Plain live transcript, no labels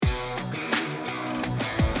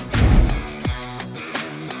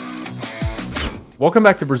Welcome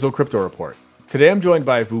back to Brazil Crypto Report. Today I'm joined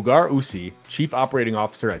by Vugar Usi, Chief Operating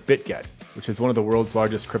Officer at Bitget, which is one of the world's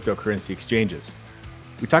largest cryptocurrency exchanges.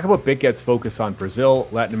 We talk about Bitget's focus on Brazil,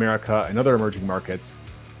 Latin America, and other emerging markets,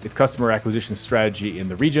 its customer acquisition strategy in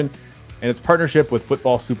the region, and its partnership with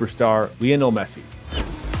football superstar Lionel Messi.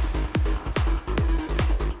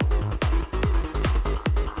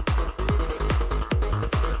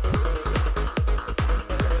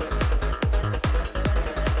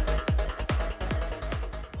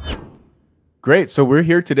 Great. So we're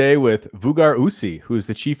here today with Vugar Usi, who is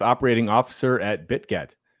the Chief Operating Officer at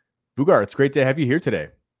Bitget. Vugar, it's great to have you here today.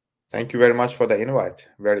 Thank you very much for the invite.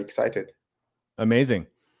 Very excited. Amazing.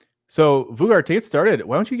 So Vugar, to get started,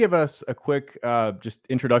 why don't you give us a quick just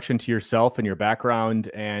introduction to yourself and your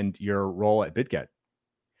background and your role at Bitget?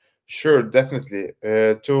 Sure, definitely.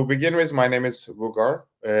 To begin with, my name is Vugar.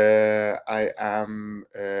 I am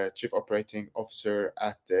Chief Operating Officer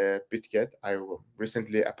at Bitget. I was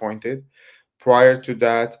recently appointed. Prior to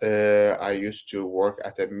that, I used to work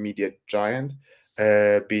at a media giant,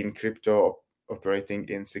 being crypto operating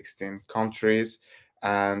in 16 countries,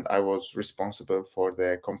 and I was responsible for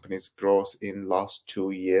the company's growth in last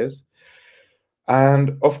 2 years.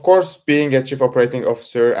 And of course, being a chief operating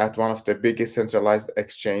officer at one of the biggest centralized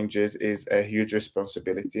exchanges is a huge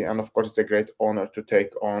responsibility. And of course, it's a great honor to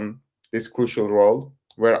take on this crucial role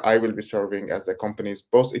where I will be serving as the company's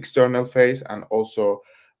both external face and also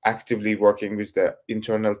actively working with the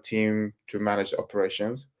internal team to manage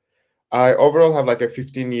operations. I overall have like a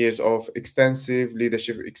 15 years of extensive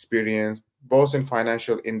leadership experience, both in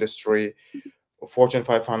financial industry, Fortune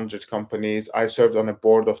 500 companies. I served on a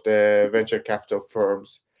board of the venture capital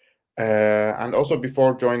firms. And also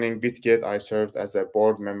before joining Bitget, I served as a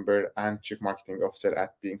board member and chief marketing officer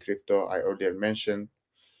at Being Crypto, I earlier mentioned.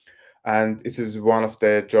 And this is one of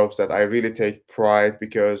the jobs that I really take pride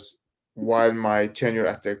because while my tenure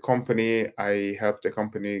at the company, I helped the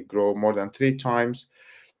company grow more than 3 times.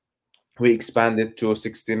 We expanded to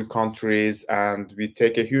 16 countries, and we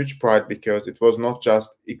take a huge pride because it was not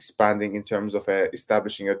just expanding in terms of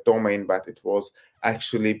establishing a domain, but it was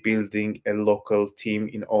actually building a local team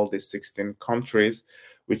in all these 16 countries,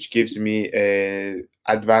 which gives me an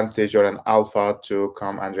advantage or an alpha to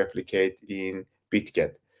come and replicate in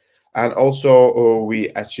Bitget. And also, we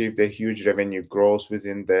achieved a huge revenue growth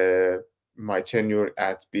within the my tenure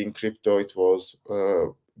at Being Crypto. It was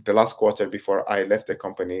the last quarter before I left the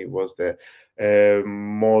company was the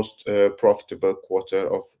most profitable quarter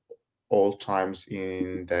of all times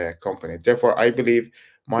in the company. Therefore, I believe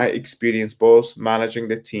my experience both managing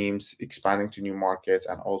the teams, expanding to new markets,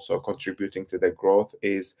 and also contributing to the growth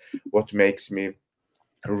is what makes me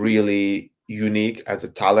really unique as a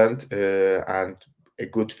talent and a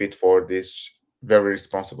good fit for this very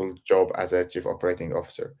responsible job as a chief operating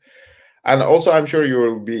officer. And also, I'm sure you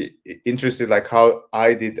will be interested, like how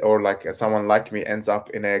I did, or like someone like me ends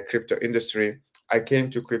up in a crypto industry. I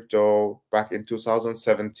came to crypto back in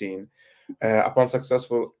 2017 upon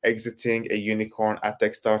successful exiting a unicorn ad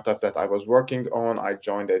tech startup that I was working on. I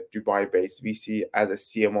joined a Dubai-based VC as a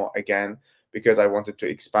CMO again because I wanted to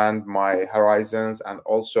expand my horizons, and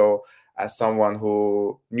also as someone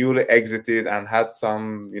who newly exited and had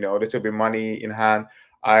some, little bit money in hand,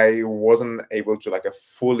 I wasn't able to like a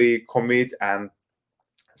fully commit and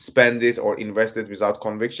spend it or invest it without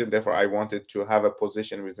conviction. Therefore, I wanted to have a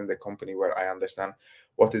position within the company where I understand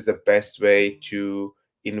what is the best way to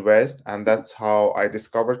invest. And that's how I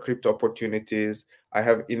discovered crypto opportunities. I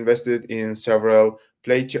have invested in several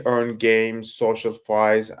play to earn games, social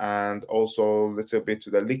files, and also a little bit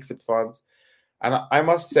to the liquid funds. And I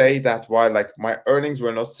must say that while like my earnings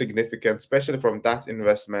were not significant, especially from that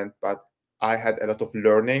investment, but I had a lot of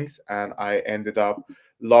learnings and I ended up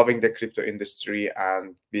loving the crypto industry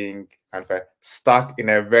and being kind of stuck in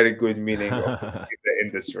a very good meaning of the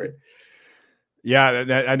industry. Yeah,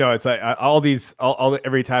 I know. It's like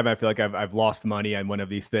every time I feel like I've lost money on one of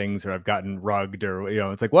these things, or I've gotten rugged, or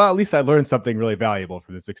it's like, well, at least I learned something really valuable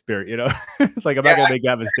from this experience. It's like I'm not gonna make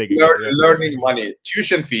that mistake again. Learning money,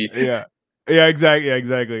 tuition fee. Yeah,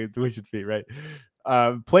 exactly. Tuition fee, right?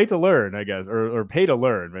 Play to learn, I guess, or pay to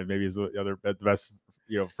learn. Right? Maybe is the best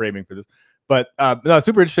framing for this. But no,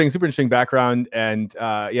 super interesting background, and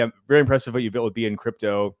yeah, very impressive what you built with Be in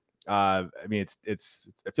Crypto. I mean, it's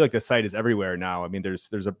I feel like the site is everywhere now. I mean, there's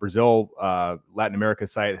a Brazil, Latin America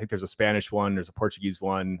site. I think there's a Spanish one, there's a Portuguese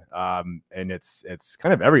one, and it's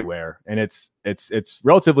kind of everywhere. And it's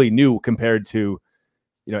relatively new compared to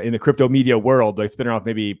in the crypto media world. Like, it's been around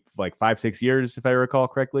maybe like 5-6 years, if I recall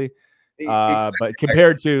correctly. Exactly. But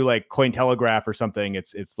compared to like Cointelegraph or something,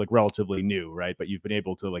 it's like relatively new, right? But you've been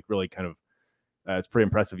able to like really kind of it's pretty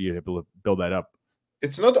impressive you're able to build that up.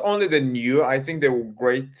 It's not only the new. I think the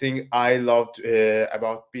great thing I loved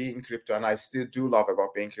about being crypto, and I still do love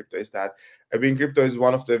about being crypto, is that being crypto is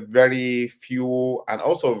one of the very few and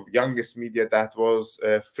also youngest media that was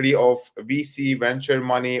free of VC venture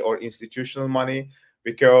money or institutional money.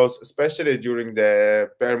 Because especially during the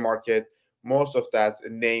bear market, most of that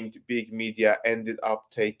named big media ended up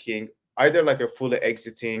taking either like a fully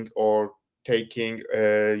exiting or taking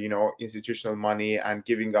institutional money and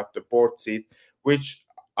giving up the board seat, which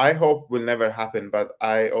I hope will never happen, but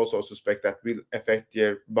I also suspect that will affect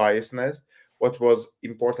their biasness. What was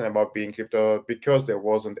important about being crypto, because there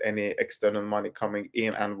wasn't any external money coming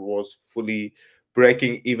in and was fully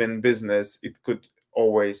breaking even business, it could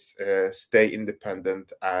always stay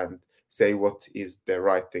independent and say what is the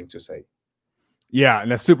right thing to say. Yeah, and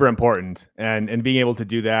that's super important. And being able to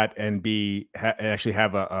do that and actually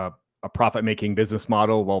have a profit making business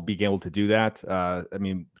model while being able to do that. I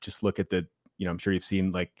mean, just look at I'm sure you've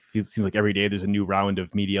seen like it seems like every day there's a new round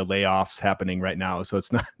of media layoffs happening right now. So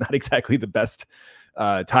it's not not exactly the best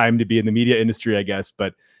time to be in the media industry, I guess.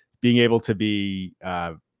 But being able to be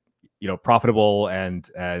profitable and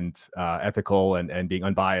ethical and being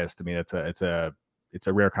unbiased. I mean, it's a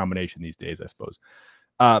rare combination these days, I suppose.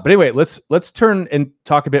 But anyway, let's turn and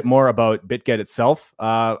talk a bit more about Bitget itself.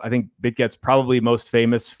 I think Bitget's probably most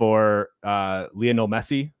famous for Lionel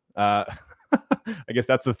Messi. I guess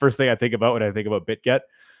that's the first thing I think about when I think about Bitget.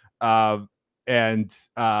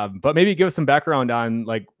 But maybe give us some background on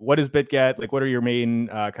like what is Bitget, like what are your main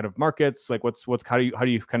kind of markets, like what's how do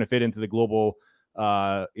you kind of fit into the global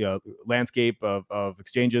landscape of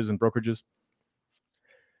exchanges and brokerages.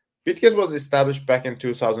 Bitget was established back in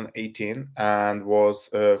 2018 and was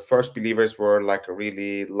first believers were like a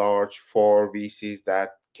really large four VCs that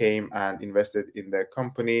came and invested in the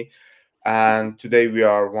company. And today we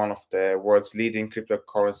are one of the world's leading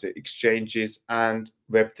cryptocurrency exchanges and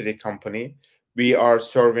Web3 company. We are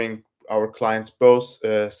serving our clients both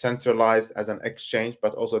centralized as an exchange,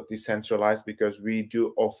 but also decentralized because we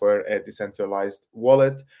do offer a decentralized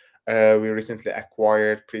wallet. We recently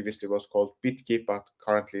acquired, previously was called Bitget, but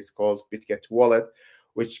currently it's called Bitget Wallet,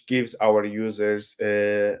 which gives our users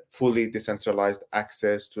fully decentralized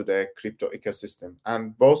access to the crypto ecosystem.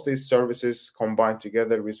 And both these services combined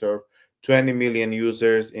together, we serve 20 million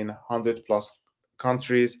users in 100 plus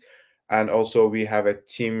countries. And also, we have a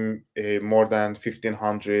team, more than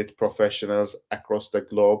 1,500 professionals across the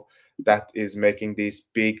globe that is making this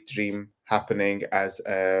big dream happening as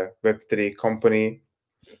a Web3 company.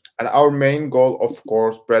 And our main goal, of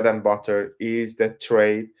course, bread and butter, is the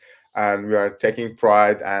trade. And we are taking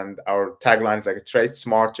pride, and our tagline is like trade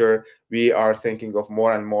smarter. We are thinking of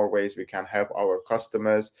more and more ways we can help our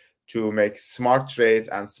customers to make smart trades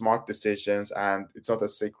and smart decisions. And it's not a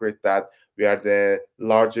secret that we are the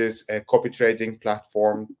largest copy trading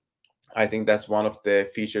platform. I think that's one of the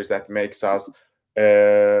features that makes us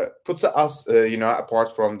puts us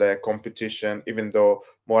apart from the competition. Even though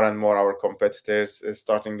more and more our competitors,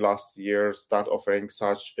 starting last year, start offering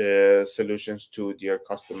such solutions to their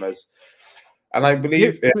customers, and I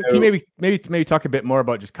believe Can you maybe talk a bit more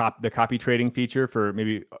about just the copy trading feature for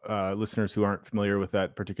maybe listeners who aren't familiar with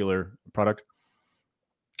that particular product?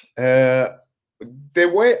 uh, the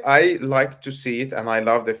way I like to see it, and I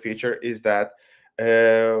love the feature, is that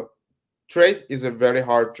uh, trade is a very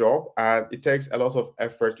hard job and it takes a lot of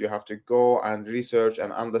effort. You have to go and research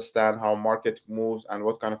and understand how market moves and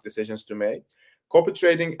what kind of decisions to make. Copy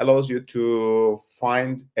trading allows you to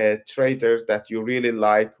find a trader that you really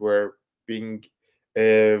like, where being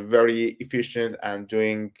very efficient and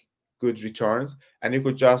doing good returns, and you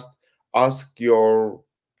could just ask your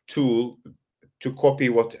tool to copy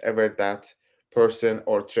whatever that person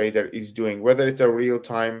or trader is doing, whether it's a real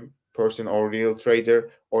time person or real trader,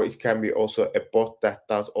 or it can be also a bot that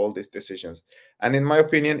does all these decisions. And in my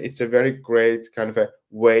opinion, it's a very great kind of a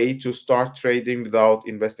way to start trading without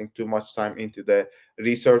investing too much time into the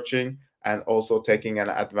researching, and also taking an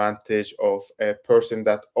advantage of a person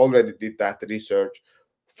that already did that research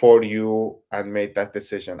for you and made that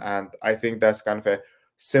decision. And I think that's kind of a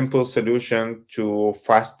simple solution to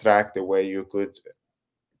fast track the way you could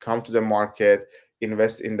come to the market,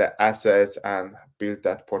 invest in the assets, and build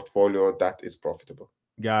that portfolio that is profitable.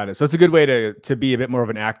 Got it. So it's a good way to be a bit more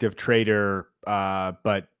of an active trader,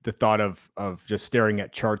 but the thought of just staring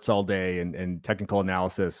at charts all day and technical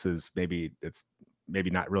analysis is it's maybe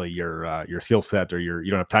not really your skill set, or you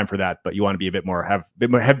don't have time for that, but you want to be a bit more be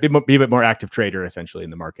a bit more active trader essentially in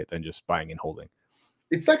the market than just buying and holding.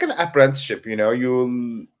 It's like an apprenticeship,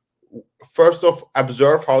 you first off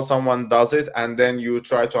observe how someone does it, and then you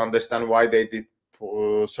try to understand why they did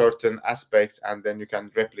certain aspects, and then you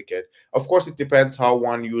can replicate. Of course, it depends how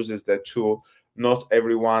one uses the tool. Not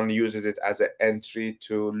everyone uses it as an entry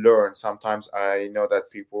to learn. Sometimes I know that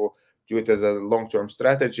people do it as a long-term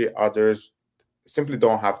strategy. Others simply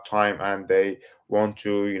don't have time and they want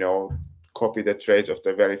to, copy the trades of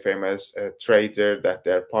the very famous trader that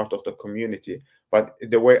they're part of the community. But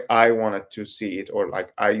the way I wanted to see it, or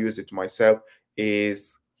like I use it myself,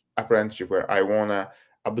 is apprenticeship, where I want to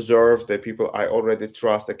observe the people I already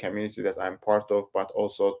trust, the community that I'm part of, but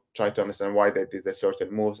also try to understand why they did a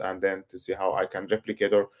certain moves, and then to see how I can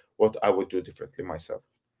replicate or what I would do differently myself.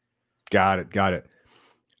 Got it. Got it.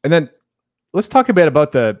 And then let's talk a bit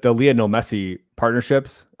about the Lionel Messi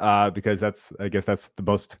partnerships, because I guess that's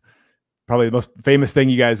probably the most famous thing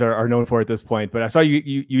you guys are known for at this point. But I saw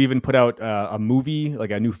you even put out a movie,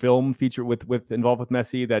 like a new film feature with involved with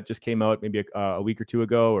Messi that just came out maybe a week or two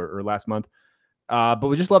ago or last month. But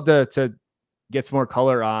we just love to get some more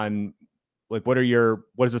color on like what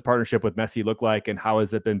does this partnership with Messi look like, and how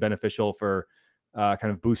has it been beneficial for kind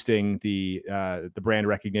of boosting the brand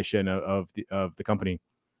recognition of the company.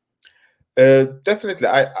 Definitely,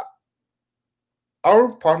 our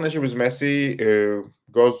partnership with Messi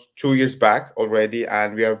goes 2 years back already,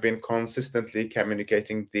 and we have been consistently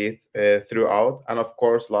communicating this throughout. And of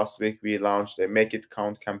course, last week we launched a Make It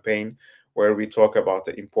Count campaign, where we talk about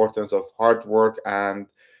the importance of hard work, and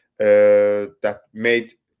that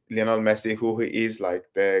made Lionel Messi who he is, like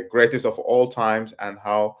the greatest of all times, and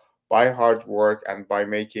how by hard work and by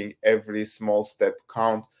making every small step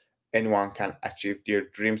count, anyone can achieve their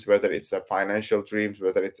dreams, whether it's a financial dreams,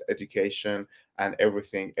 whether it's education, and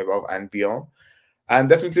everything above and beyond. And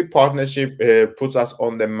definitely, partnership puts us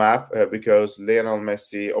on the map because Lionel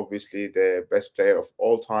Messi, obviously the best player of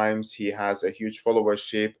all times, he has a huge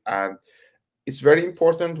followership, and it's very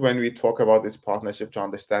important when we talk about this partnership to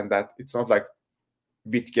understand that it's not like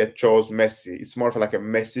Bitget chose Messi. It's more of like a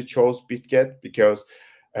Messi chose Bitget, because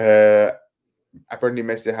uh, apparently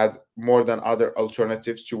Messi had more than other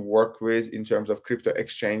alternatives to work with in terms of crypto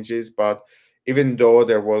exchanges. But even though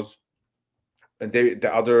there was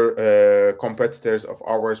the other competitors of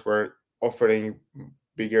ours were offering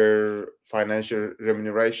bigger financial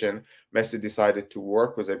remuneration, Messi decided to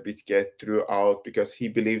work with a Bitget throughout because he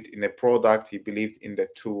believed in the product, he believed in the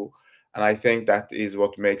tool. And I think that is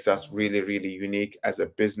what makes us really, really unique as a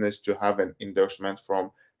business, to have an endorsement from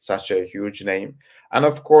such a huge name. And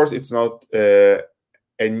of course, it's not a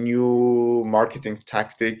new marketing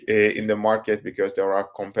tactic in the market, because there are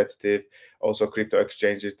competitive also crypto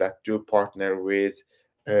exchanges that do partner with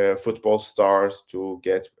football stars to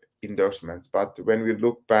get endorsements. But when we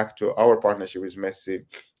look back to our partnership with Messi,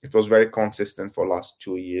 it was very consistent for last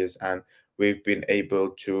 2 years, and we've been able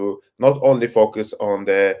to not only focus on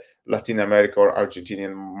the Latin America or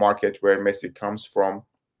Argentinian market where Messi comes from,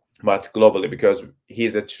 but globally, because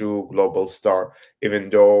he's a true global star. Even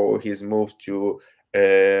though his move to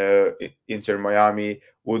Inter Miami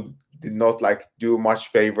would did not like do much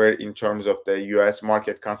favor in terms of the US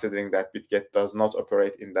market, considering that Bitget does not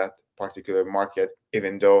operate in that particular market.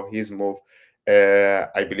 Even though his move,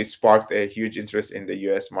 I believe, sparked a huge interest in the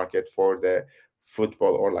US market for the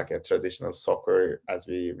football, or like a traditional soccer as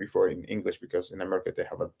we refer in English, because in America they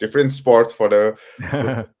have a different sport for the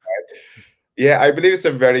football. Yeah, I believe it's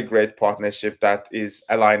a very great partnership that is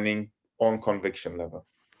aligning on conviction level.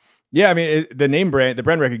 Yeah, I mean the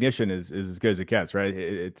brand recognition is as good as it gets, right?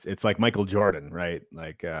 It's like Michael Jordan, right?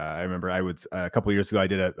 Like I remember a couple of years ago I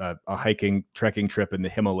did a hiking trekking trip in the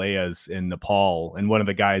Himalayas in Nepal, and one of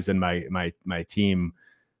the guys in my team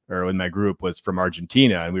or in my group was from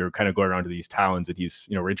Argentina, and we were kind of going around to these towns, and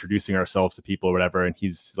we're introducing ourselves to people or whatever, and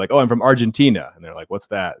he's like, "Oh, I'm from Argentina," and they're like, "What's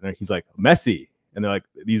that?" And he's like, "Messi." And they're like,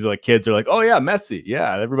 these are like kids are like, "Oh yeah, Messi."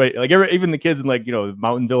 Yeah, everybody like even the kids in like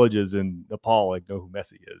mountain villages in Nepal like know who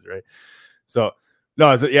Messi is, right? So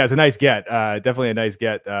no, it's a nice get, definitely a nice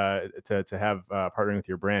get to have partnering with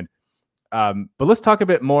your brand. But let's talk a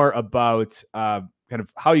bit more about kind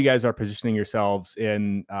of how you guys are positioning yourselves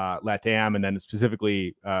in LATAM, and then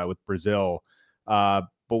specifically with Brazil. But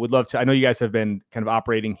would love to. I know you guys have been kind of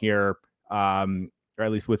operating here, or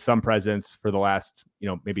at least with some presence for the last,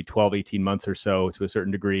 maybe 12, 18 months or so to a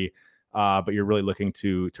certain degree. But you're really looking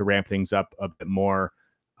to ramp things up a bit more.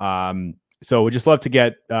 So we'd just love to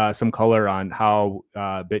get some color on how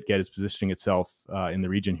Bitget is positioning itself in the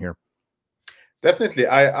region here. Definitely.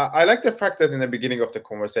 I like the fact that in the beginning of the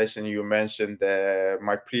conversation you mentioned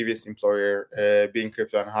my previous employer being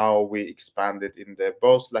crypto, and how we expanded in the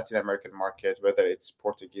both Latin American market, whether it's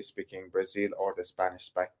Portuguese speaking Brazil or the Spanish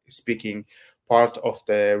speaking part of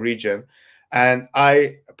the region. And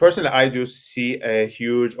I personally, I do see a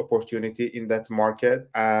huge opportunity in that market.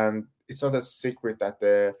 And it's not a secret that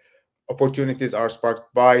the opportunities are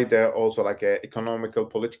sparked by the also like a economical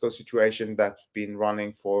political situation that's been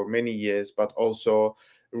running for many years, but also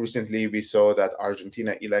recently we saw that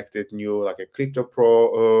Argentina elected new like a crypto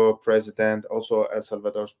president. Also El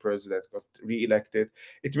Salvador's president got re-elected.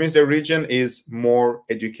 It means the region is more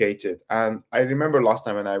educated. And I remember last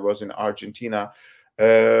time when I was in Argentina,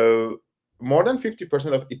 uh, more than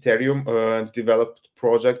 50% of Ethereum developed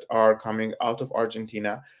projects are coming out of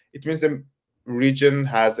Argentina. It means the region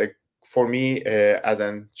has a, for me, as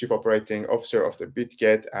a chief operating officer of the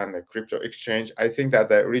Bitget and a crypto exchange, I think that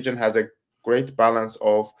the region has a great balance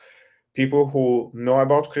of people who know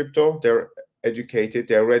about crypto, they're educated,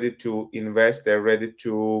 they're ready to invest, they're ready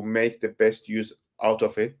to make the best use out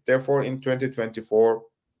of it. Therefore, in 2024,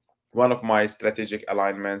 one of my strategic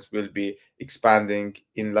alignments will be expanding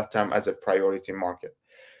in Latam as a priority market.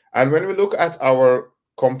 And when we look at our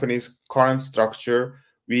company's current structure,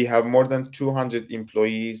 we have more than 200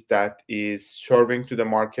 employees that is serving to the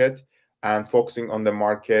market and focusing on the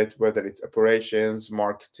market, whether it's operations,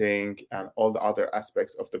 marketing, and all the other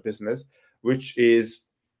aspects of the business, which is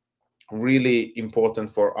really important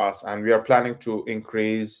for us. And we are planning to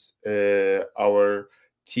increase our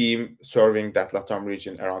team serving that Latam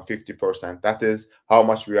region around 50%. That is how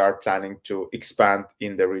much we are planning to expand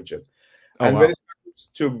in the region. Oh And when wow. it comes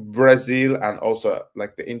to Brazil and also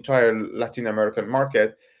like the entire Latin American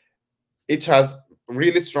market, it has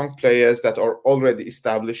really strong players that are already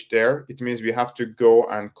established there. It means we have to go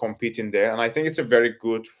and compete in there. And I think it's a very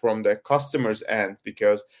good from the customer's end,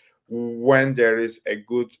 because when there is a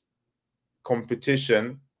good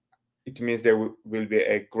competition, it means there will be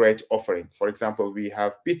a great offering. For example, we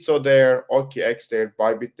have Bitso there, OKX there,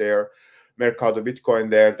 Bybit there, Mercado Bitcoin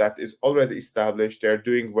there that is already established. They're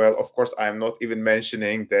doing well. Of course, I'm not even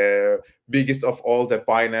mentioning the biggest of all, the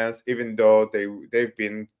Binance, even though they've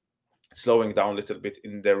been slowing down a little bit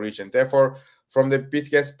in the region. Therefore, from the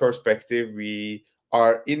Bitget perspective, we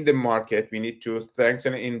are in the market. We need to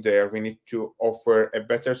strengthen in there. We need to offer a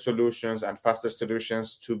better solutions and faster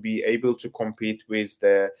solutions to be able to compete with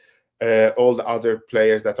the all the other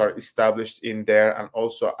players that are established in there. And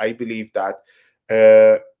also, I believe that,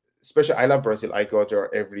 especially, I love Brazil. I go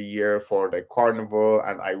there every year for the carnival,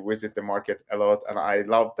 and I visit the market a lot. And I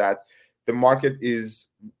love that the market is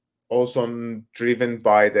also driven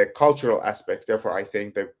by the cultural aspect. Therefore, I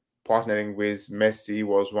think that partnering with Messi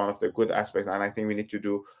was one of the good aspects, and I think we need to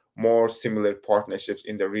do more similar partnerships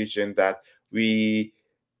in the region that we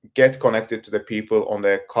get connected to the people on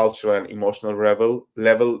the cultural and emotional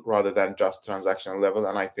level rather than just transactional level.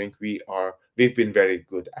 And I think we've been very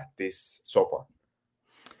good at this so far.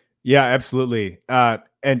 Yeah, absolutely.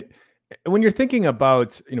 And when you're thinking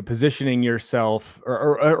about positioning yourself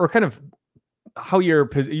or kind of how you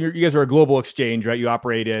guys are a global exchange, right? You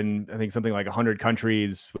operate in, I think, something like 100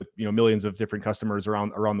 countries with millions of different customers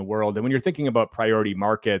around the world. And when you're thinking about priority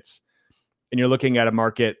markets, and you're looking at a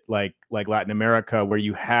market like Latin America, where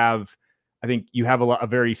you have, I think you have a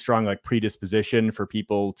very strong like predisposition for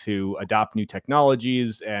people to adopt new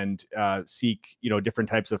technologies and seek different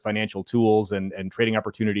types of financial tools and trading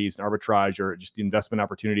opportunities and arbitrage or just investment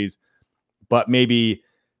opportunities, but maybe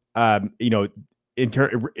um, you know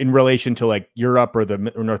in relation to like Europe or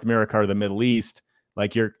North America or the Middle East,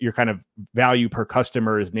 like your kind of value per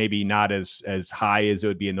customer is maybe not as high as it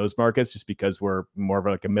would be in those markets, just because we're more of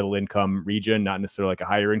like a middle income region, not necessarily like a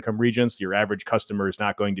higher income region. So your average customer is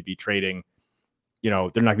not going to be trading, they're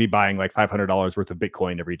not going to be buying like $500 worth of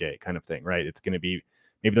Bitcoin every day, kind of thing, right? It's going to be,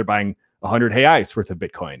 maybe they're buying 100 reais worth of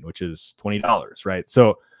Bitcoin, which is $20, right?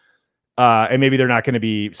 So and maybe they're not going to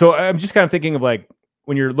be. So I'm just kind of thinking of like,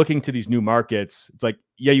 when you're looking to these new markets, it's like,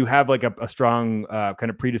 yeah, you have like a strong kind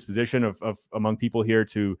of predisposition of among people here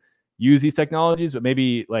to use these technologies, but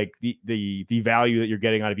maybe like the value that you're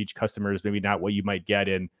getting out of each customer is maybe not what you might get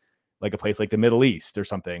in like a place like the Middle East or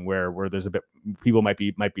something, where there's a bit, people might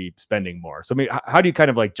be spending more. So I mean, how do you kind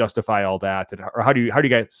of like justify all that, or how do you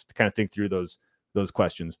guys kind of think through those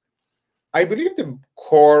questions? I believe the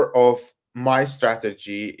core of my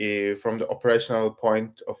strategy, from the operational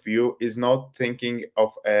point of view, is not thinking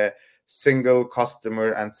of a single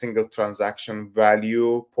customer and single transaction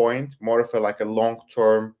value point, more of a like a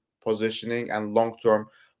long-term positioning and long-term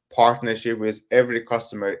partnership with every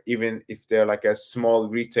customer, even if they're like a small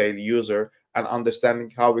retail user, and understanding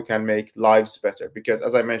how we can make lives better. Because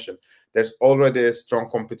as I mentioned, there's already a strong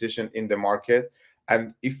competition in the market,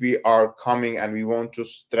 and if we are coming and we want to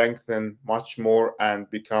strengthen much more and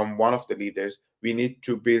become one of the leaders, we need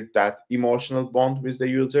to build that emotional bond with the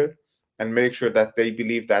user and make sure that they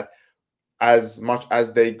believe that as much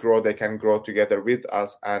as they grow, they can grow together with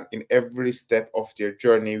us. And in every step of their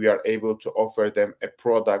journey, we are able to offer them a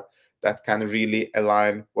product that can really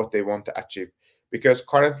align what they want to achieve. Because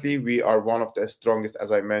currently we are one of the strongest,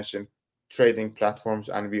 as I mentioned, trading platforms,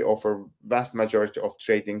 and we offer vast majority of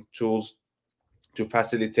trading tools to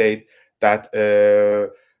facilitate that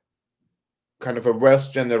kind of a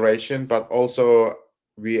wealth generation, but also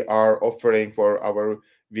we are offering for our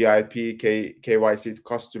VIP KYC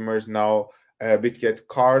customers now a Bitget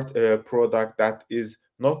card product that is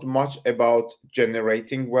not much about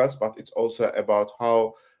generating wealth, but it's also about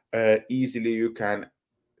how easily you can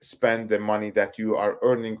spend the money that you are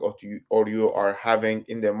earning or you are having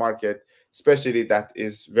in the market, especially that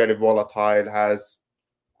is very volatile, has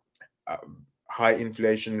high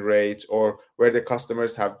inflation rates, or where the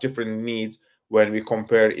customers have different needs when we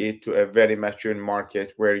compare it to a very mature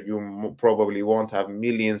market where you probably won't have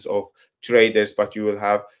millions of traders, but you will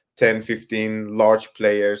have 10, 15 large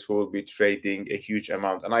players who will be trading a huge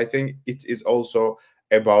amount. And I think it is also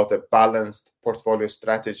about a balanced portfolio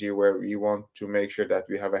strategy where we want to make sure that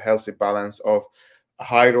we have a healthy balance of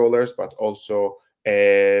high rollers, but also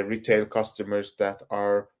retail customers that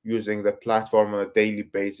are using the platform on a daily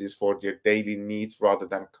basis for their daily needs rather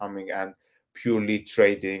than coming and purely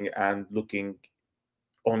trading and looking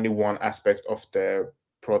only one aspect of the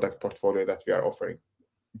product portfolio that we are offering.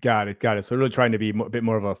 Got it. Got it. So really trying to be a bit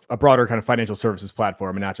more of a broader kind of financial services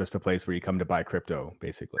platform and not just a place where you come to buy crypto,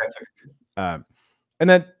 basically. Um, and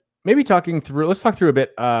then maybe let's talk through a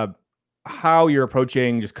bit how you're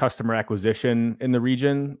approaching just customer acquisition in the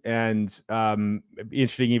region, and it'd be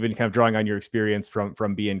interesting, even kind of drawing on your experience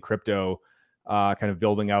from being crypto, kind of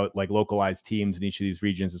building out like localized teams in each of these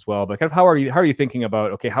regions as well. But kind of how are you thinking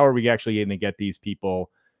about, okay, how are we actually going to get these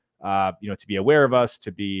people, to be aware of us,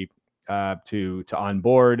 to be to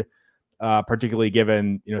onboard, particularly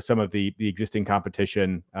given some of the existing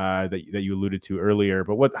competition that you alluded to earlier.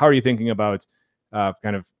 But how are you thinking about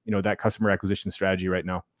kind of that customer acquisition strategy right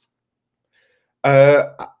now? Uh,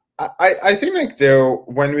 I think like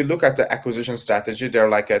when we look at the acquisition strategy, there are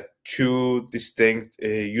like a two distinct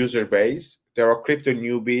user base. There are crypto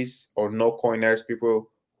newbies or no coiners, people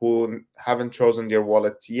who haven't chosen their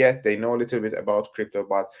wallet yet. They know a little bit about crypto,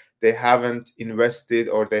 but they haven't invested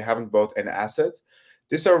or they haven't bought any assets.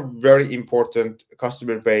 These are very important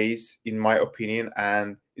customer base, in my opinion,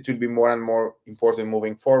 and it will be more and more important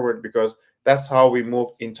moving forward because that's how we move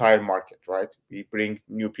entire market, right? We bring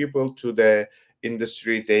new people to the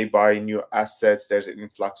industry, they buy new assets, there's an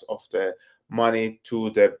influx of the money to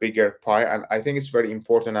the bigger pie, and I think it's very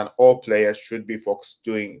important and all players should be focused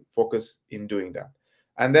in doing that.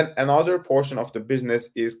 And then another portion of the business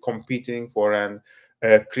is competing for an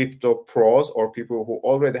crypto pros or people who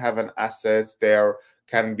already have an assets. There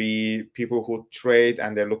can be people who trade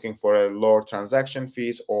and they're looking for a lower transaction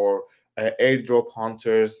fees, or airdrop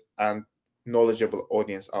hunters and knowledgeable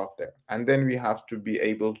audience out there. And then we have to be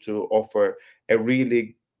able to offer a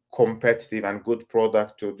really competitive and good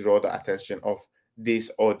product to draw the attention of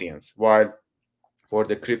this audience. While for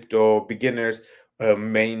the crypto beginners,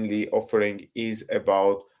 mainly offering is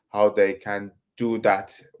about how they can do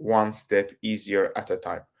that one step easier at a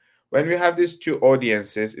time. When we have these two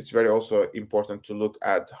audiences, it's very also important to look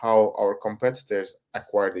at how our competitors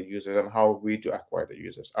acquire the users and how we do acquire the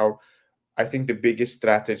users. I think the biggest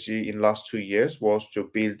strategy in last 2 years was to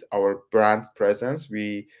build our brand presence.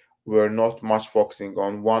 We were not much focusing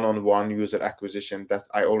on one-on-one user acquisition that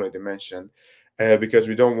I already mentioned, because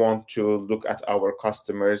we don't want to look at our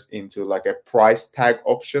customers into like a price tag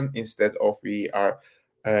option. Instead of we are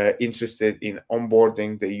interested in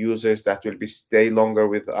onboarding the users that will be stay longer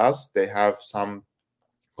with us. They have some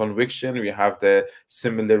conviction, we have the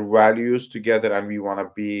similar values together, and we want to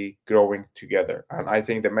be growing together. And I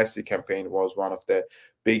think the Messi campaign was one of the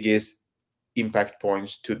biggest impact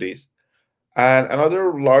points to this. And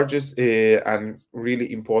another largest and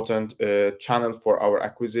really important channel for our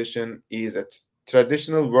acquisition is a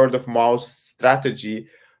traditional word of mouth strategy,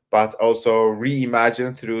 but also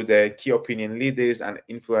reimagined through the key opinion leaders and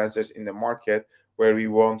influencers in the market, where we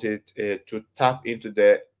wanted to tap into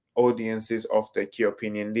the audiences of the key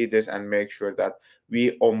opinion leaders and make sure that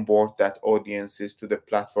we onboard that audiences to the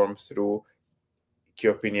platform through key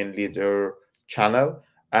opinion leader channel.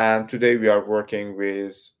 And today we are working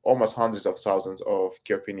with almost hundreds of thousands of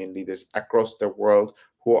key opinion leaders across the world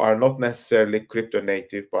who are not necessarily crypto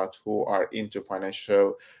native, but who are into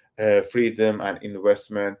financial freedom and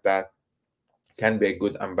investment, that can be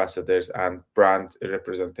good ambassadors and brand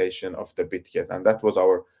representation of the Bitget. And that was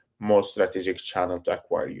our most strategic channel to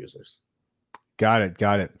acquire users. Got it.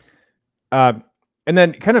 Got it. And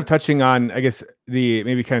then kind of touching on, I guess, the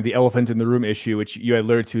maybe kind of the elephant in the room issue, which you had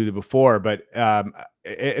alluded to before, but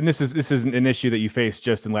and this isn't an issue that you face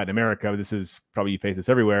just in Latin America. This is probably you face this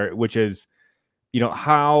everywhere, which is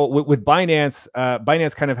how with Binance,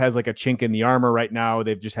 Binance kind of has like a chink in the armor right now.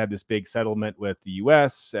 They've just had this big settlement with the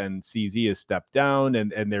U.S. and CZ has stepped down,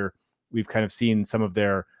 and we've kind of seen some of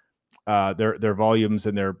their volumes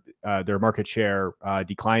and their market share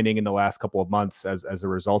declining in the last couple of months as a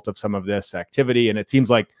result of some of this activity. And it seems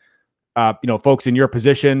like folks in your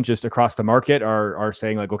position just across the market are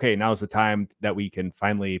saying like, okay, now's the time that we can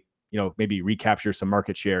finally maybe recapture some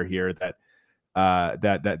market share here that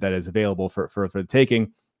is available for the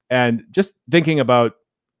taking. And just thinking about,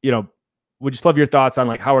 would just love your thoughts on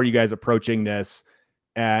like how are you guys approaching this?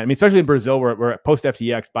 And I mean, especially in Brazil, where post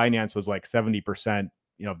FTX, Binance was like 70%,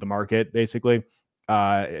 of the market basically.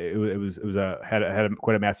 It had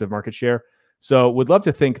quite a massive market share. So would love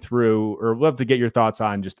to think through, or love to get your thoughts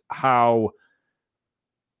on just how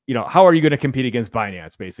are you going to compete against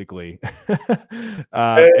Binance basically?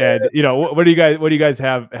 And what do you guys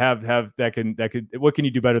have what can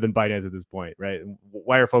you do better than Binance at this point, right?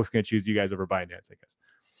 Why are folks going to choose you guys over Binance, I guess?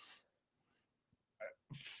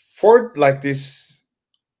 For like this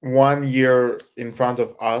 1 year in front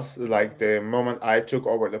of us, like the moment I took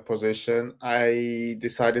over the position, I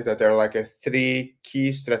decided that there are like three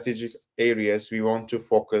key strategic areas we want to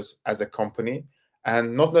focus as a company,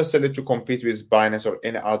 and not necessarily to compete with Binance or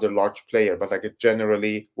any other large player, but like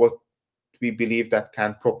generally what we believe that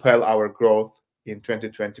can propel our growth in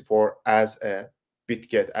 2024 as a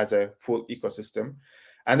Bitget, as a full ecosystem.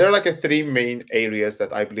 And there are like three main areas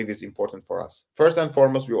that I believe is important for us. First and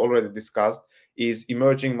foremost, we already discussed is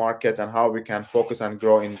emerging markets and how we can focus and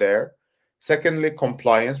grow in there. Secondly,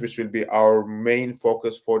 compliance, which will be our main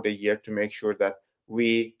focus for the year to make sure that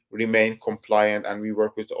we remain compliant and we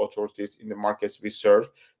work with the authorities in the markets we serve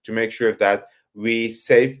to make sure that we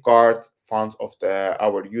safeguard funds of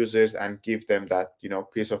our users and give them that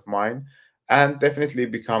peace of mind, and definitely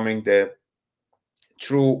becoming the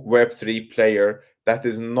true Web3 player that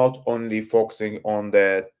is not only focusing on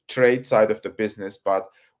the trade side of the business, but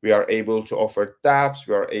we are able to offer dApps,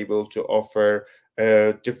 we are able to offer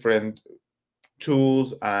different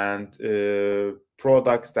tools and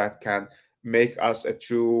products that can make us a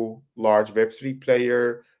true large Web3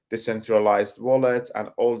 player, decentralized wallets, and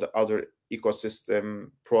all the other ecosystem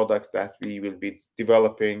products that we will be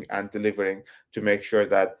developing and delivering to make sure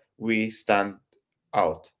that we stand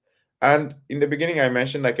out. And in the beginning, I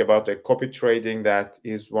mentioned like about the copy trading. That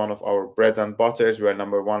is one of our bread and butters. We're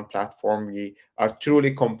number one platform. We are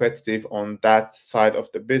truly competitive on that side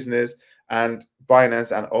of the business. And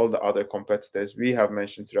Binance and all the other competitors we have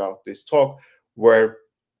mentioned throughout this talk were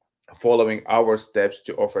following our steps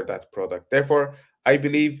to offer that product. Therefore, I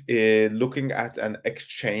believe looking at an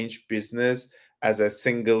exchange business as a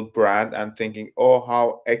single brand and thinking, oh,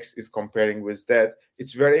 how X is comparing with that,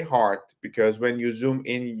 it's very hard, because when you zoom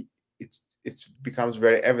in, it becomes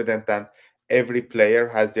very evident that every player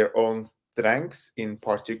has their own strengths in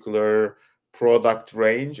particular product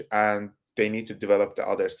range, and they need to develop the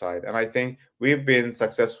other side. And I think we've been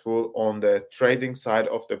successful on the trading side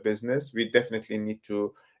of the business. We definitely need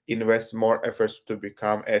to invest more efforts to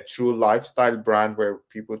become a true lifestyle brand where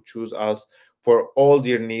people choose us for all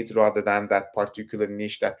their needs rather than that particular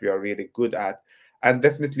niche that we are really good at. And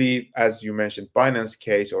definitely, as you mentioned, Binance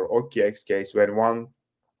case or OKX case, when one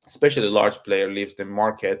especially large player leaves the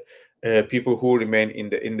market, people who remain in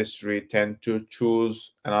the industry tend to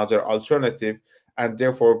choose another alternative, and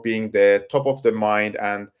therefore being the top of the mind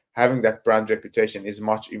and having that brand reputation is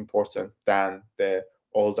much important than the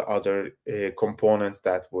all the other components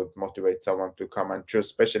that would motivate someone to come and choose,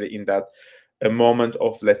 especially in that a moment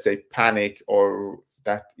of, let's say, panic or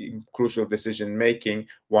that crucial decision making.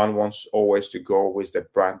 One wants always to go with the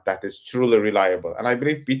brand that is truly reliable, and I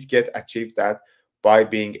believe Bitget achieved that by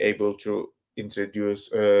being able to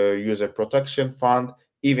introduce a user protection fund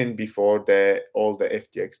even before all the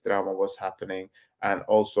FTX drama was happening. And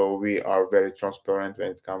also we are very transparent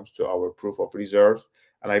when it comes to our proof of reserves.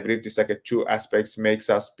 And I believe this like a two aspects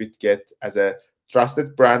makes us Bitget as a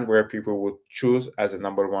trusted brand where people would choose as a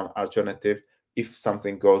number one alternative if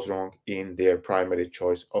something goes wrong in their primary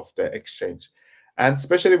choice of the exchange. And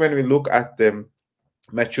especially when we look at the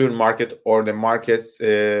mature market or the markets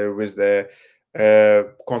with the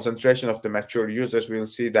concentration of the mature users, we'll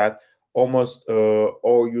see that almost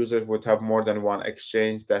all users would have more than one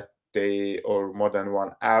exchange that they, or more than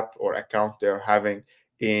one app or account they're having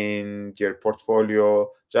in their portfolio,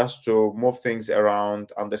 just to move things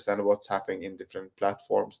around, understand what's happening in different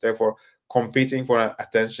platforms. Therefore, competing for an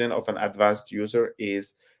attention of an advanced user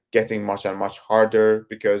is getting much and much harder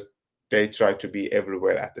because they try to be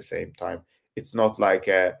everywhere at the same time. It's not like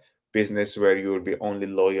a business where you will be only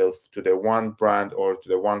loyal to the one brand or to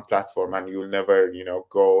the one platform and you'll never,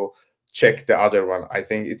 go check the other one. I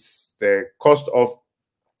think it's the cost of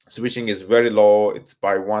switching is very low. It's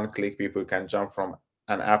by one click, people can jump from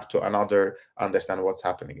an app to another, understand what's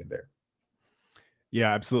happening in there.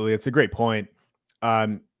 Yeah, absolutely. It's a great point.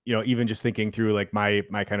 Even just thinking through like my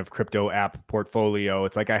kind of crypto app portfolio,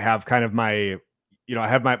 it's like I have kind of my, I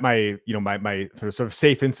have my sort of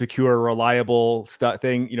safe and secure, reliable stuff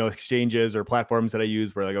thing, exchanges or platforms that I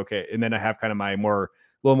use where like, okay. And then I have kind of my a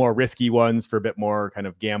little more risky ones for a bit more kind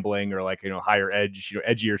of gambling or like, higher edge,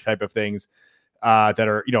 edgier type of things that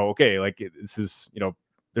are, okay, like this is,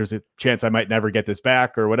 there's a chance I might never get this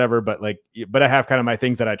back or whatever, but like, but I have kind of my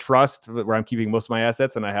things that I trust where I'm keeping most of my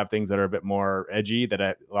assets, and I have things that are a bit more edgy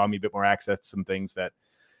that allow me a bit more access to some things that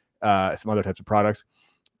some other types of products.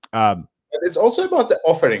 But it's also about the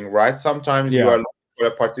offering, right? Sometimes you are Yeah, looking for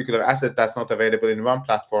a particular asset that's not available in one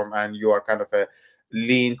platform, and you are kind of a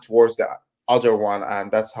lean towards the other one, and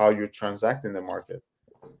that's how you transact in the market.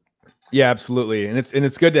 yeah, absolutely, and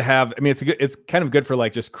it's good to have. I mean, it's kind of good for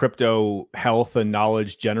like just crypto health and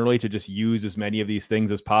knowledge generally to just use as many of these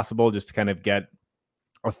things as possible, just to kind of get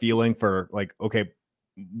a feeling for like, okay,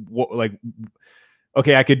 like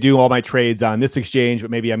okay, I could do all my trades on this exchange,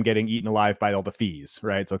 but maybe I'm getting eaten alive by all the fees,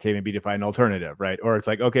 right? It's okay, maybe to find an alternative, right? Or it's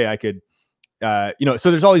like, okay, I could, so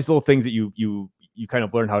there's all these little things that you kind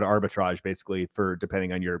of learn how to arbitrage basically for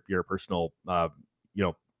depending on your personal,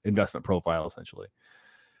 investment profile essentially.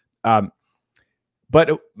 Um,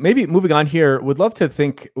 but maybe moving on here, would love to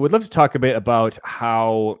talk a bit about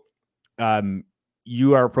how um,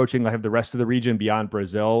 you are approaching like the rest of the region beyond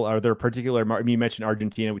Brazil. Are there particular? I mean, you mentioned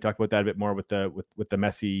Argentina. We talked about that a bit more with the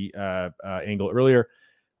Messi angle earlier.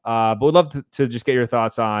 But would love to just get your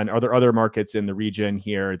thoughts on: are there other markets in the region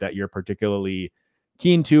here that you're particularly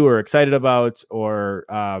keen to or excited about, or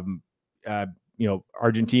uh,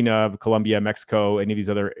 Argentina, Colombia, Mexico, any of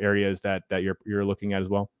these other areas that you're looking at as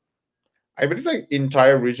well? I believe like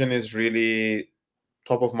entire region is really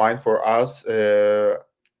top of mind for us.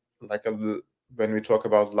 Like when we talk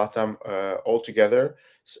about LATAM altogether,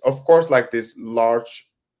 of course, like these large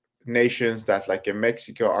nations that like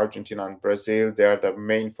Mexico, Argentina, and Brazil, they are the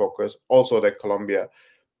main focus. Also, the Colombia,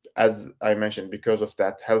 as I mentioned, because of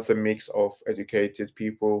that healthy mix of educated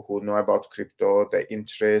people who know about crypto, the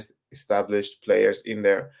interest, established players in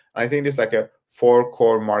there. I think there's like a four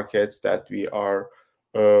core markets that we are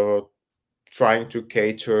uh, trying to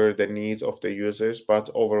cater the needs of the users, but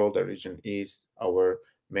overall the region is our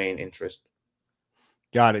main interest.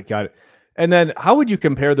 Got it. Got it. And then how would you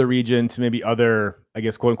compare the region to maybe other, I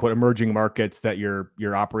guess, quote unquote, emerging markets that you're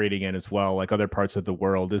operating in as well, like other parts of the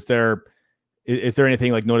world? Is there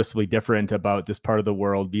anything like noticeably different about this part of the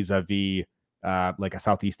world vis-a-vis like a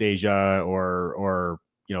Southeast Asia or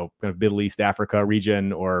kind of Middle East Africa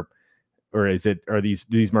region, or are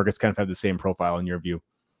these markets kind of have the same profile in your view?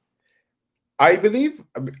 I believe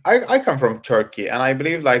I come from Turkey, and I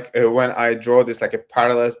believe like when I draw this like a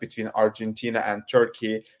parallels between Argentina and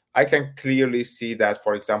Turkey, I can clearly see that,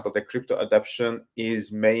 for example, the crypto adoption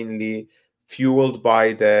is mainly fueled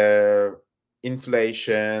by the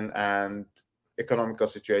inflation and economical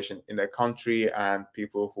situation in the country, and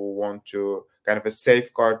people who want to kind of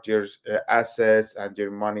safeguard their assets and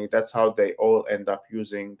their money. That's how they all end up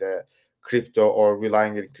using the crypto or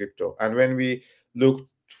relying in crypto. And when we look,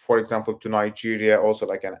 for example, to Nigeria, also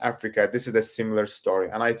like in Africa, this is a similar story.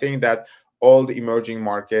 And I think that all the emerging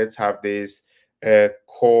markets have this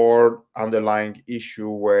core underlying issue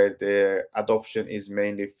where the adoption is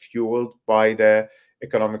mainly fueled by the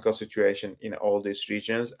economical situation in all these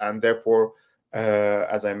regions. And therefore,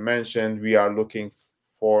 as I mentioned, we are looking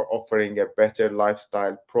for offering a better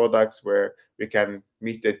lifestyle products where we can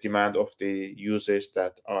meet the demand of the users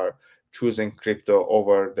that are choosing crypto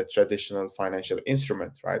over the traditional financial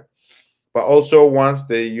instrument, right? But also, once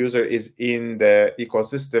the user is in the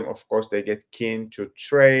ecosystem, of course, they get keen to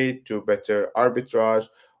trade, to better arbitrage,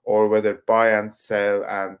 or whether buy and sell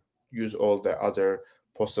and use all the other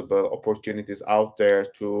possible opportunities out there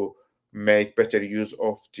to make better use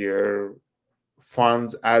of their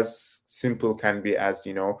funds, as simple can be as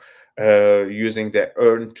using the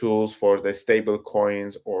earn tools for the stable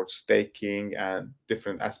coins or staking and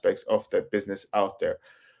different aspects of the business out there.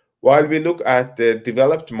 While we look at the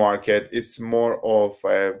developed market, it's more of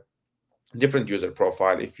a different user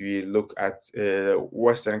profile. If you look at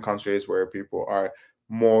Western countries where people are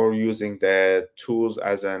more using the tools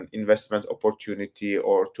as an investment opportunity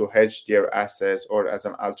or to hedge their assets or as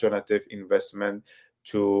an alternative investment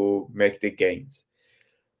to make the gains.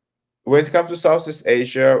 When it comes to Southeast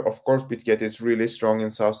Asia, of course, Bitget is really strong in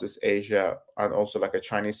Southeast Asia and also like a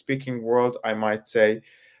Chinese speaking world, I might say.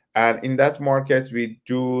 And in that market, we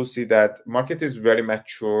do see that market is very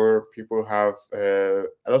mature. People have a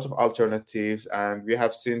lot of alternatives, and we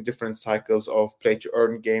have seen different cycles of play to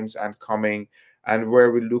earn games and coming. And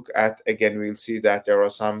where we look at again, we'll see that there are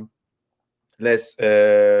some less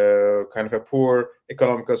kind of a poor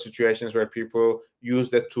economical situations where people use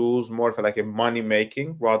the tools more for like a money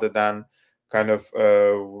making rather than kind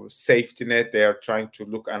of safety net. They are trying to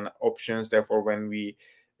look at options. Therefore, when we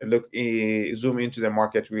zoom into the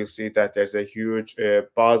market, we'll see that there's a huge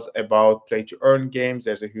buzz about play to earn games.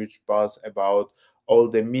 There's a huge buzz about all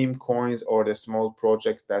the meme coins or the small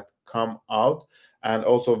projects that come out, and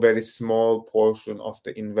also very small portion of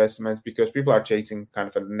the investment because people are chasing kind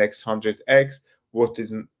of a next 100x,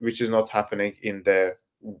 which is not happening in the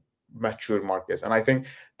mature markets. And I think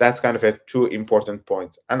that's kind of a two important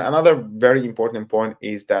point. And another very important point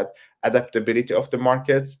is that adaptability of the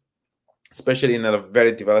markets, especially in a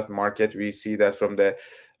very developed market. We see that from the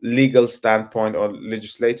legal standpoint or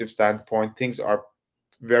legislative standpoint, things are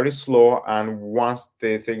very slow, and once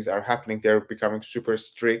the things are happening, they're becoming super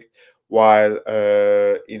strict. While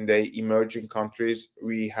in the emerging countries,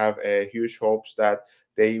 we have a huge hopes that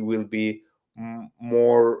they will be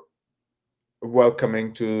more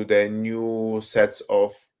welcoming to the new sets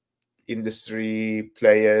of industry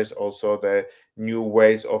players, also the new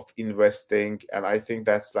ways of investing. And I think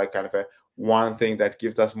that's like kind of a one thing that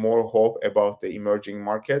gives us more hope about the emerging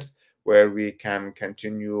markets, where we can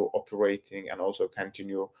continue operating and also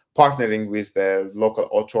continue partnering with the local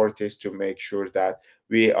authorities to make sure that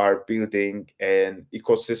we are building an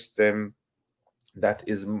ecosystem that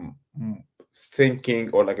is thinking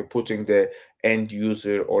or like putting the end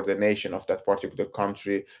user or the nation of that particular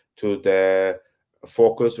country to the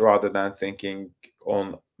focus, rather than thinking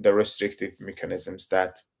on the restrictive mechanisms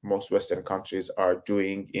that most Western countries are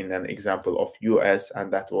doing in an example of US.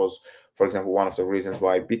 And that was, for example, one of the reasons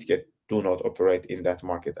why Bitget do not operate in that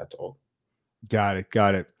market at all. Got it.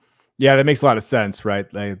 Got it. Yeah, that makes a lot of sense,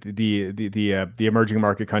 right? Like the emerging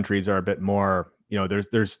market countries are a bit more, they're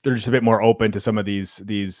just a bit more open to some of these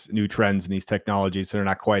new trends and these technologies. So they're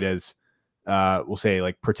not quite as we'll say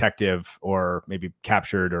like protective or maybe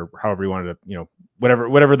captured or however you wanted to,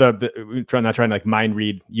 whatever not trying to like mind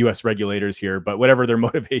read US regulators here, but whatever their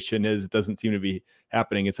motivation is, it doesn't seem to be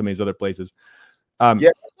happening in some of these other places. Yeah,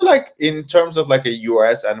 like in terms of like a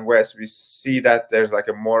US and West, we see that there's like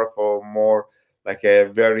a more like a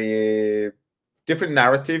very different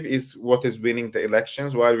narrative is what is winning the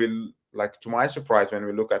elections. While we, like, to my surprise, when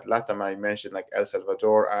we look at Latin, I mentioned like El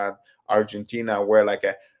Salvador and Argentina, where like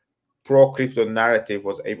a pro crypto narrative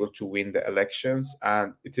was able to win the elections.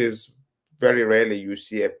 And it is very rarely you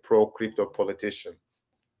see a pro crypto politician,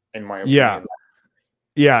 in my Yeah. opinion.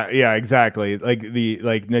 Yeah, exactly. Like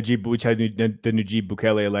Najib, which had the Najib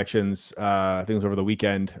Bukele elections. I think it was over the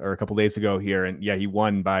weekend or a couple days ago here, and yeah, he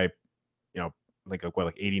won by like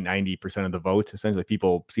 80-90% of the vote. Essentially,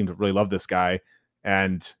 people seem to really love this guy,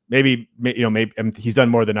 and maybe he's done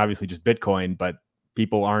more than obviously just Bitcoin, but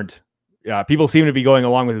people aren't. People seem to be going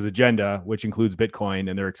along with his agenda, which includes Bitcoin,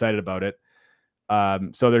 and they're excited about it.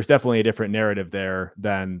 So there's definitely a different narrative there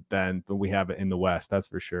than we have in the West. That's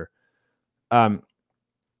for sure.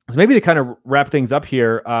 So maybe to kind of wrap things up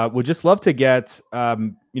here, would just love to get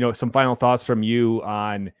some final thoughts from you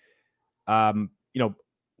on um, you know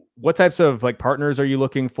what types of like partners are you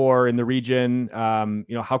looking for in the region?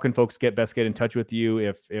 How can folks get in touch with you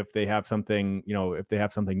if they have something, if they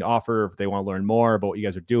have something to offer, if they want to learn more about what you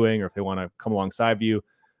guys are doing, or if they want to come alongside you.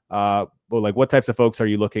 Well, like what types of folks are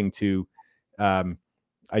you looking to um,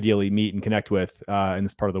 ideally meet and connect with in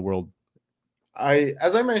this part of the world?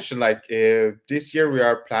 As I mentioned, like this year we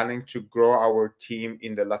are planning to grow our team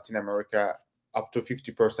in the Latin America up to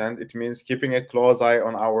 50%. It means keeping a close eye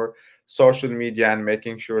on our social media and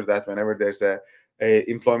making sure that whenever there's a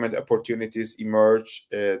employment opportunities emerge,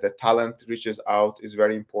 the talent reaches out is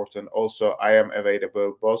very important. Also, I am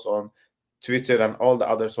available both on Twitter and all the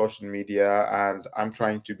other social media, and I'm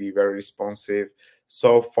trying to be very responsive.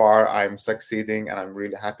 So far, I'm succeeding, and I'm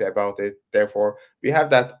really happy about it. Therefore, we have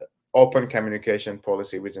that open communication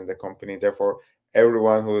policy within the company. Therefore,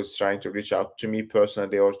 everyone who is trying to reach out to me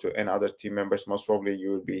personally or to any other team members, most probably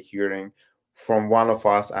you will be hearing from one of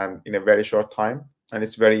us and in a very short time. And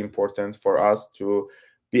it's very important for us to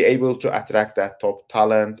be able to attract that top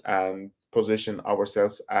talent and position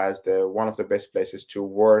ourselves as the one of the best places to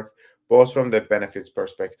work, both from the benefits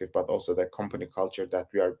perspective but also the company culture that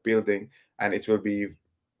we are building. And it will be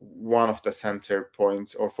one of the center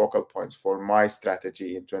points or focal points for my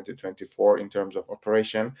strategy in 2024 in terms of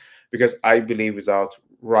operation, because I believe without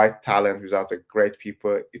right talent, without a great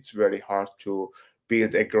people, it's very hard to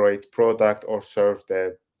build a great product or serve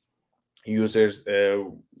the users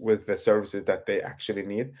with the services that they actually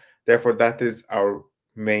need. Therefore, that is our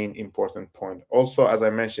main important point. Also, as I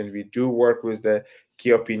mentioned, we do work with the key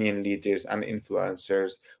opinion leaders and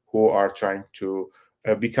influencers who are trying to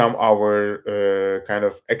become our kind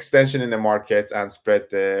of extension in the market and spread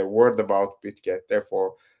the word about Bitget.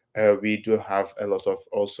 Therefore, we do have a lot of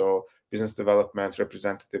also business development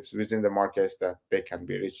representatives within the markets that they can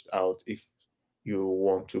be reached out if you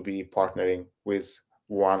want to be partnering with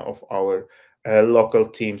one of our local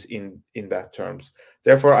teams in that terms.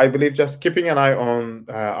 Therefore, I believe just keeping an eye on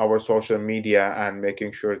our social media and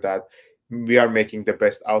making sure that we are making the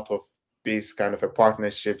best out of these kind of a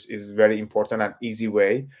partnerships is very important and easy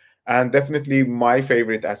way. And definitely my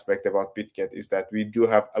favorite aspect about Bitget is that we do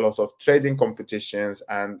have a lot of trading competitions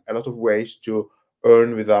and a lot of ways to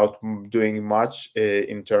earn without doing much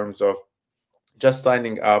in terms of just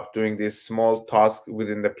signing up, doing this small task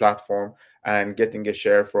within the platform, and getting a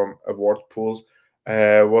share from award pools.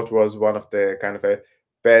 What was one of the kind of a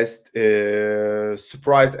best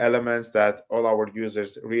surprise elements that all our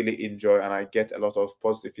users really enjoy, and I get a lot of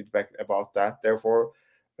positive feedback about that. Therefore,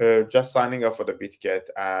 just signing up for the Bitget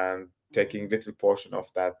and taking little portion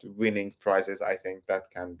of that winning prizes, I think that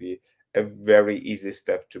can be a very easy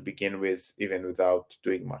step to begin with, even without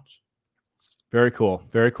doing much. Very cool.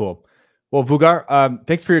 Very cool. Well, Vugar,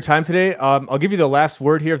 thanks for your time today. I'll give you the last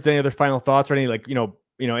word here. If there's any other final thoughts or any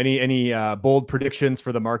any bold predictions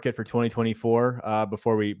for the market for 2024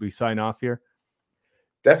 before we sign off here.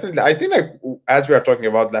 Definitely, I think like as we are talking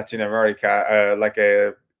about Latin America, like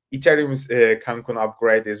a Ethereum's Cancun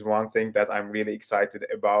upgrade is one thing that I'm really excited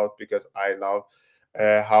about because I love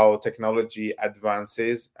how technology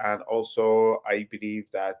advances, and also I believe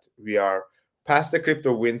that we are past the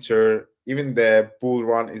crypto winter. Even the bull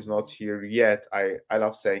run is not here yet. I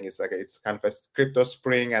love saying it's like it's kind of a crypto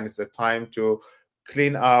spring, and it's the time to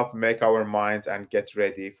clean up, make our minds, and get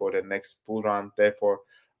ready for the next bull run. Therefore,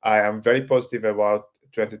 I am very positive about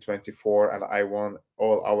 2024, and I want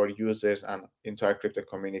all our users and entire crypto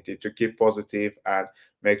community to keep positive and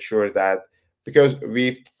make sure that, because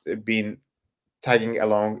we've been tagging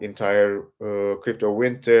along entire crypto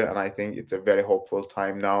winter, and I think it's a very hopeful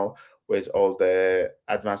time now with all the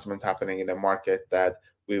advancement happening in the market, that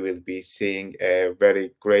we will be seeing a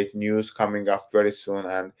very great news coming up very soon,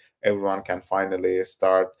 and everyone can finally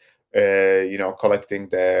start collecting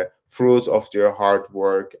the fruits of their hard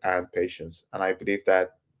work and patience. And I believe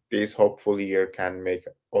that this hopeful year can make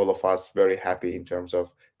all of us very happy in terms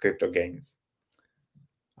of crypto gains.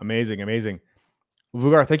 Amazing, amazing.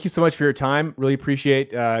 Vugar, thank you so much for your time. Really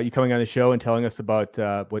appreciate you coming on the show and telling us about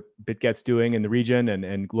what Bitget's doing in the region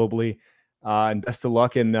and globally. And best of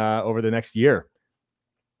luck in over the next year.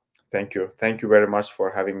 Thank you very much for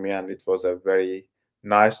having me, and it was a very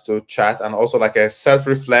nice to chat and also like a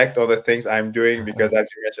self-reflect on the things I'm doing, because as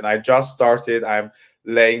you mentioned, I just started. I'm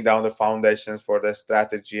laying down the foundations for the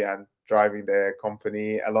strategy and driving the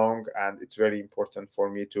company along, and it's very important for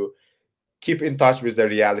me to keep in touch with the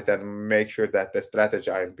reality and make sure that the strategy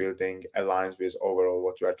I'm building aligns with overall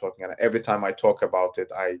what we are talking about. Every time I talk about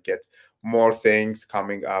it, I get more things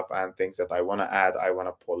coming up and things that I want to add, I want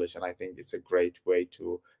to polish, and I think it's a great way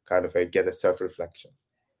to kind of get a self-reflection.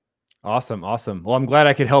 Awesome, awesome. Well, I'm glad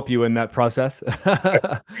I could help you in that process.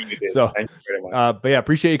 You did. So, Thank you very much. but yeah,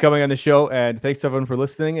 appreciate you coming on the show, and thanks everyone for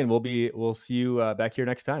listening. And we'll see you back here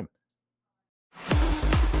next time.